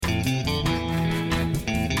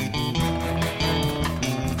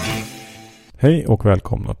Hej och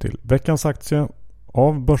välkomna till veckans aktie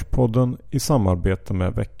av Börspodden i samarbete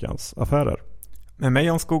med Veckans Affärer. Med mig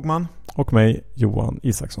Jan Skogman. Och mig Johan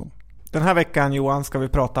Isaksson. Den här veckan Johan ska vi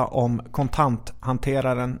prata om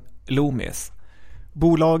kontanthanteraren Loomis.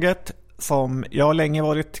 Bolaget som jag länge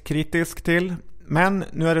varit kritisk till, men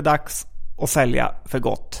nu är det dags att sälja för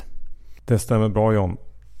gott. Det stämmer bra John.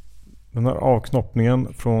 Den här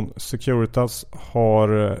avknoppningen från Securitas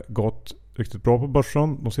har gått riktigt bra på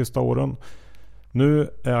börsen de sista åren. Nu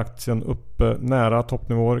är aktien uppe nära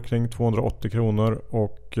toppnivåer kring 280 kronor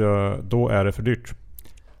och då är det för dyrt.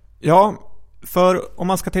 Ja, för om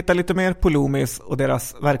man ska titta lite mer på Loomis och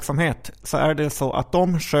deras verksamhet så är det så att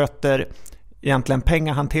de sköter egentligen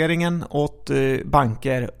pengahanteringen åt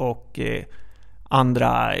banker och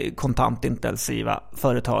andra kontantintensiva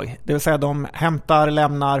företag. Det vill säga de hämtar,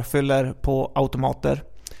 lämnar, fyller på automater.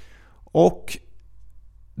 Och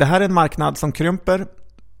det här är en marknad som krymper.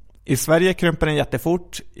 I Sverige krymper den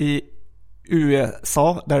jättefort. I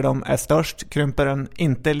USA, där de är störst, krymper den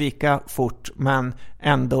inte lika fort men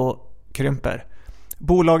ändå krymper.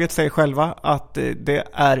 Bolaget säger själva att det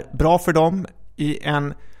är bra för dem i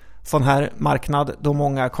en sån här marknad då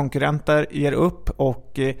många konkurrenter ger upp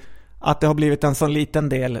och att det har blivit en sån liten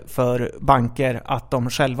del för banker att de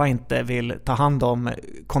själva inte vill ta hand om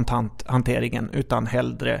kontanthanteringen utan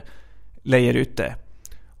hellre lejer ut det.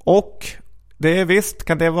 Och det är visst,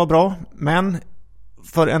 kan det vara bra, men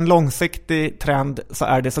för en långsiktig trend så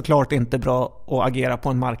är det såklart inte bra att agera på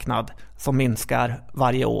en marknad som minskar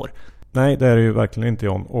varje år. Nej, det är det ju verkligen inte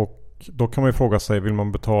John. Och då kan man ju fråga sig, vill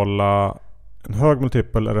man betala en hög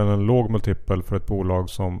multipel eller en låg multipel för ett bolag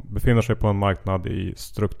som befinner sig på en marknad i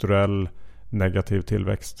strukturell negativ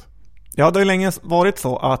tillväxt? Ja, det har ju länge varit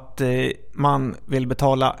så att man vill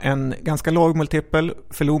betala en ganska låg multipel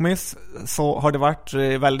för Loomis. Så har det varit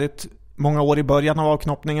väldigt många år i början av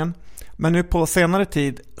avknoppningen. Men nu på senare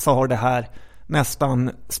tid så har det här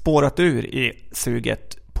nästan spårat ur i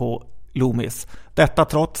suget på Loomis. Detta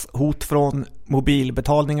trots hot från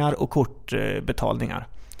mobilbetalningar och kortbetalningar.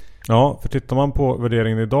 Ja, för tittar man på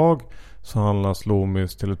värderingen idag så handlas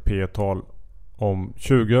Loomis till ett P-tal om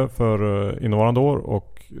 20 för innevarande år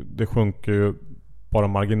och det sjunker ju bara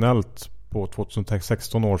marginellt på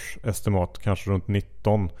 2016 års estimat, kanske runt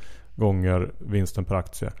 19 gånger vinsten per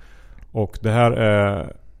aktie. Och det här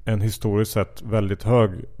är en historiskt sett väldigt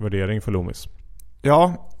hög värdering för Loomis.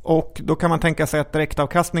 Ja, och då kan man tänka sig att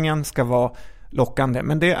direktavkastningen ska vara lockande.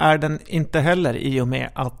 Men det är den inte heller i och med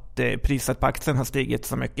att priset på aktien har stigit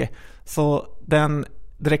så mycket. Så den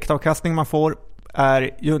direktavkastning man får är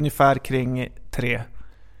ju ungefär kring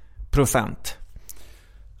 3%.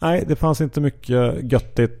 Nej, det fanns inte mycket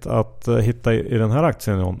göttigt att hitta i den här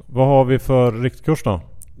aktien, John. Vad har vi för riktkurs då?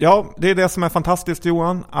 Ja, det är det som är fantastiskt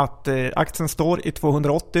Johan, att aktien står i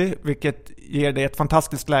 280, vilket ger det ett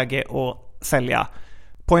fantastiskt läge att sälja.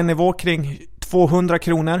 På en nivå kring 200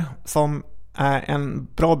 kronor som är en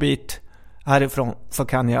bra bit härifrån så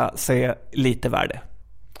kan jag se lite värde.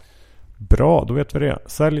 Bra, då vet vi det.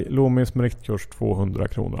 Sälj Loomis med riktkurs 200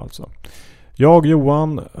 kronor alltså. Jag,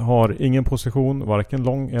 Johan, har ingen position, varken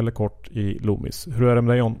lång eller kort i Loomis. Hur är det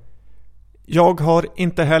med dig, John? Jag har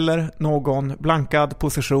inte heller någon blankad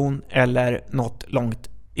position eller något långt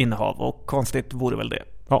innehav och konstigt vore väl det.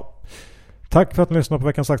 Ja. Tack för att ni lyssnade på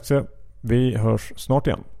veckans aktie. Vi hörs snart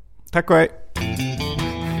igen. Tack och hej.